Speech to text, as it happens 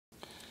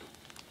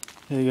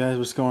Hey guys,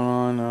 what's going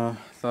on?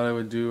 Thought I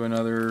would do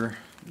another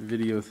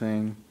video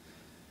thing,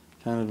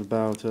 kind of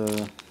about.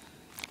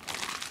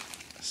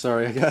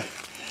 Sorry,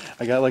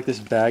 I got like this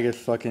bag of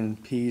fucking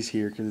peas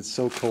here because it's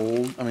so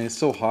cold. I mean, it's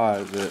so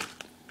hot that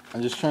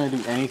I'm just trying to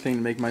do anything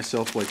to make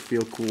myself like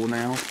feel cool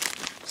now.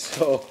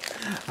 So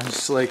I'm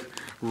just like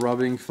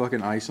rubbing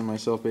fucking ice on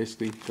myself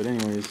basically. But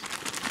anyways,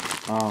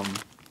 um,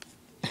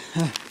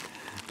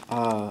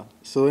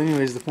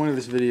 the point of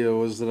this video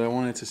was that I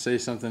wanted to say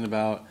something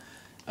about.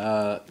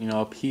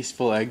 A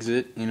peaceful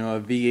exit, a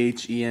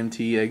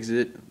Vhemt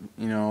exit,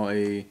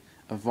 a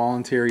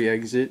voluntary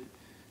exit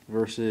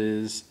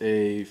versus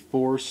a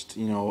forced,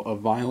 a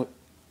violent,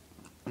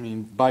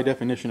 by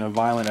definition, a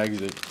violent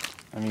exit.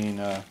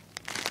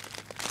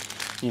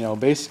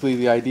 Basically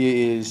the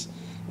idea is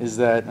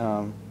that,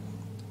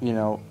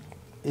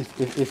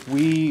 if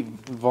we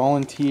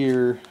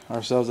volunteer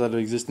ourselves out of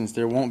existence,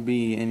 there won't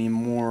be any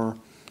more,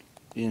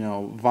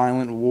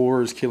 violent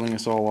wars killing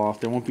us all off.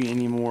 There won't be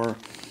any more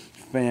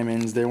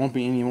famines. There won't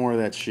be any more of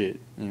that shit.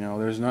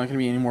 There's not going to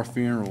be any more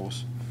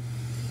funerals.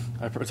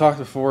 I've talked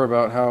before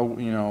about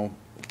how,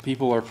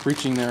 people are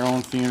preaching their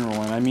own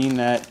funeral, and I mean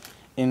that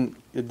in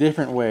a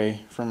different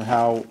way from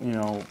how,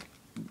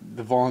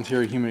 the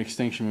voluntary human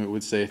extinction movement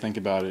would say, think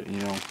about it,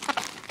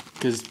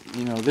 because,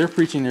 they're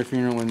preaching their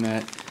funeral in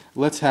that,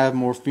 let's have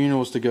more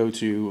funerals to go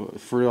to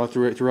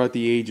throughout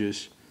the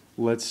ages.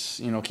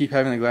 Let's, keep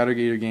having the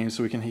gladiator games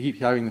so we can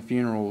keep having the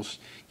funerals,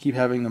 keep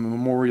having the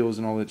memorials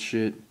and all that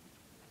shit.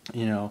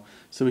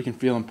 So we can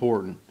feel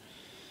important.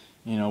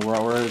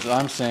 Whereas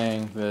I'm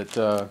saying that,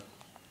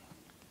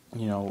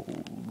 the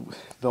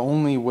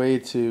only way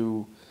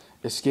to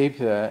escape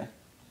that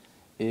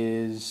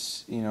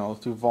is,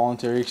 through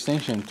voluntary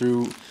extinction,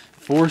 through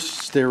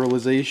forced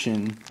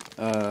sterilization.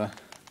 I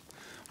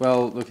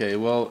don't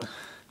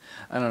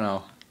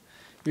know.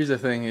 Here's the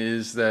thing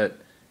is that,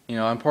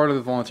 I'm part of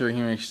the voluntary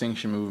human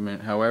extinction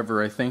movement.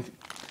 However, I think,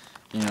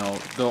 the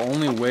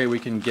only way we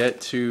can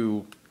get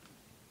to,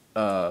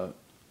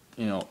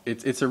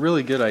 it's a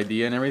really good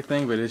idea and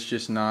everything, but it's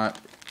just not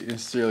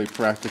necessarily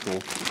practical.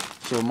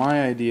 So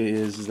my idea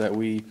is that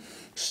we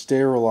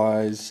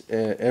sterilize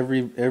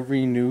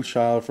every new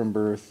child from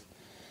birth,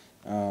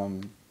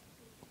 and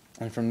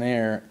from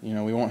there,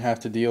 we won't have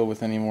to deal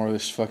with any more of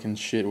this fucking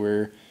shit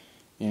where,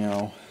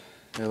 they're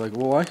like,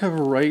 well, I have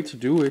a right to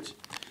do it.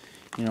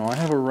 I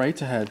have a right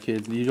to have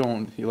kids. You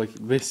don't.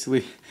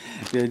 Basically,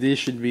 the idea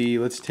should be,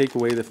 let's take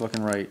away the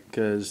fucking right,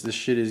 because this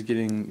shit is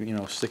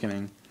getting,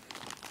 sickening.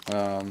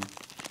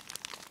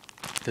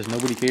 Because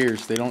nobody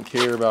cares. They don't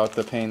care about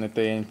the pain that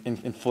they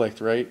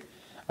inflict, right?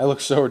 I look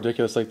so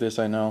ridiculous like this,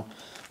 I know.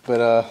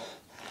 But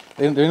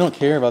they don't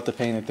care about the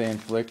pain that they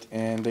inflict,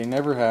 and they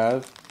never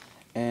have.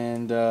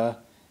 And,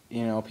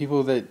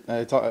 people that,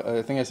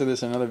 I think I said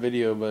this in another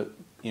video, but,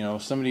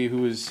 somebody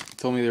who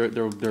told me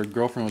their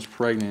girlfriend was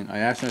pregnant, I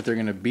asked them if they're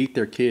going to beat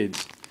their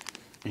kids,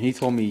 and he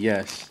told me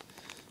yes.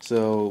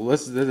 So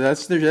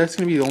that's going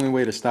to be the only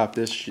way to stop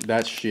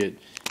that shit.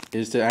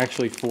 Is to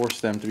actually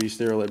force them to be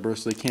sterile at birth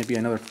so they can't be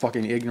another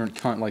fucking ignorant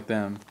cunt like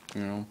them,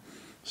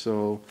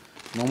 So,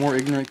 no more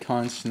ignorant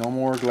cunts, no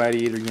more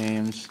gladiator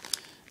games,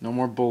 no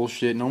more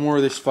bullshit, no more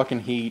of this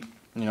fucking heat,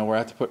 where I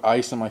have to put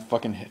ice on my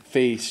fucking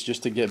face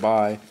just to get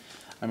by.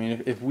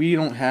 If we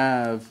don't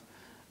have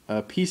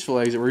a peaceful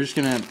exit, we're just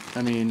gonna,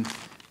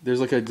 there's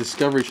like a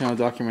Discovery Channel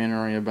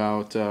documentary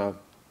about,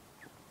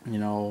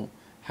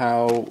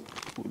 how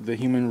the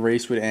human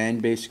race would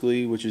end,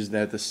 basically, which is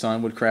that the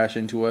sun would crash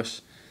into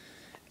us.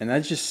 And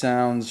that just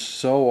sounds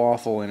so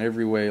awful in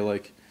every way.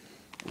 Like,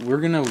 we're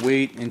gonna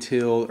wait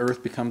until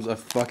Earth becomes a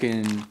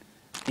fucking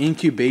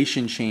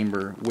incubation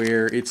chamber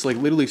where it's like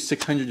literally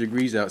 600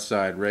 degrees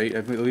outside, right?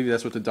 I believe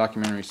that's what the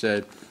documentary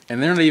said.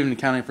 And they're not even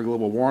accounting for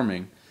global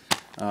warming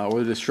or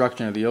the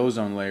destruction of the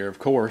ozone layer, of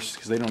course,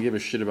 because they don't give a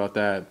shit about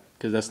that,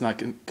 because that's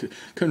not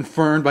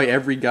confirmed by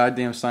every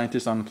goddamn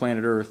scientist on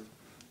planet Earth.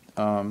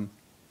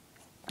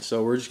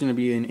 So we're just gonna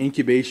be in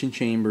incubation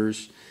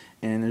chambers,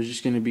 and there's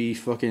just gonna be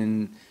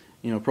fucking,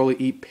 probably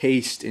eat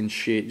paste and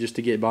shit just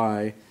to get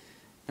by.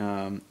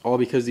 All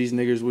because these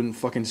niggers wouldn't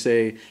fucking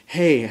say,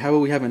 hey, how about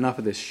we have enough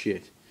of this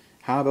shit?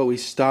 How about we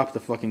stop the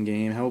fucking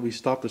game? How about we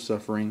stop the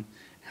suffering?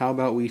 How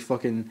about we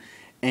fucking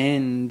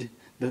end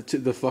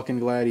the fucking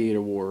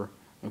gladiator war?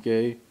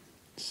 Okay?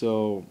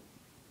 So,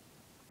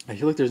 I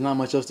feel like there's not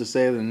much else to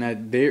say other than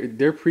that.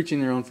 They're preaching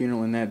their own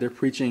funeral in that. They're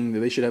preaching that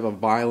they should have a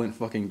violent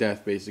fucking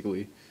death,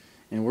 basically.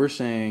 And we're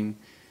saying,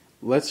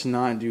 let's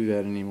not do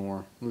that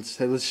anymore.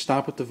 Let's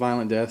stop with the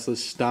violent deaths.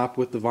 Let's stop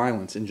with the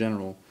violence in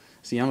general.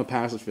 See, I'm a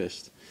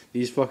pacifist.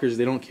 These fuckers,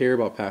 they don't care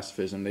about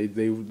pacifism.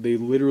 They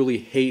literally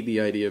hate the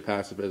idea of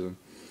pacifism.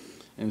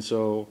 And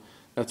so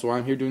that's why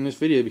I'm here doing this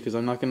video, because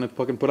I'm not going to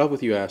fucking put up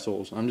with you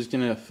assholes. I'm just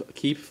going to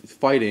keep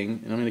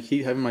fighting, and I'm going to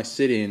keep having my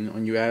sit-in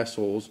on you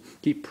assholes,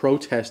 keep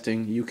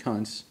protesting, you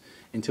cunts,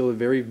 until a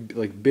very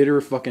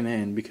bitter fucking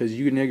end, because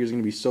you niggers are going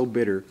to be so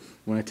bitter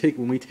when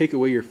we take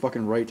away your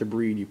fucking right to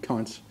breed, you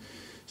cunts.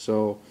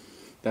 So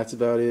that's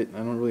about it. I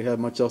don't really have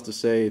much else to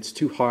say. It's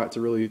too hot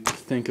to really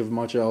think of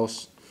much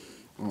else.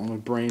 my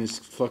brain is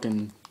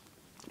fucking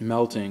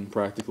melting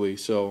practically.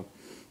 So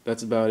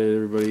that's about it,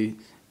 everybody.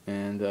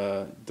 And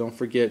don't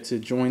forget to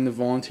join the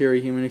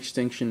voluntary human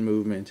extinction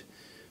movement.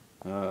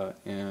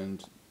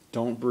 And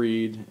don't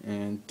breed,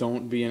 and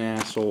don't be an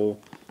asshole.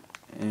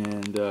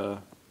 And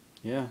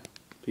yeah,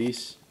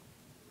 peace.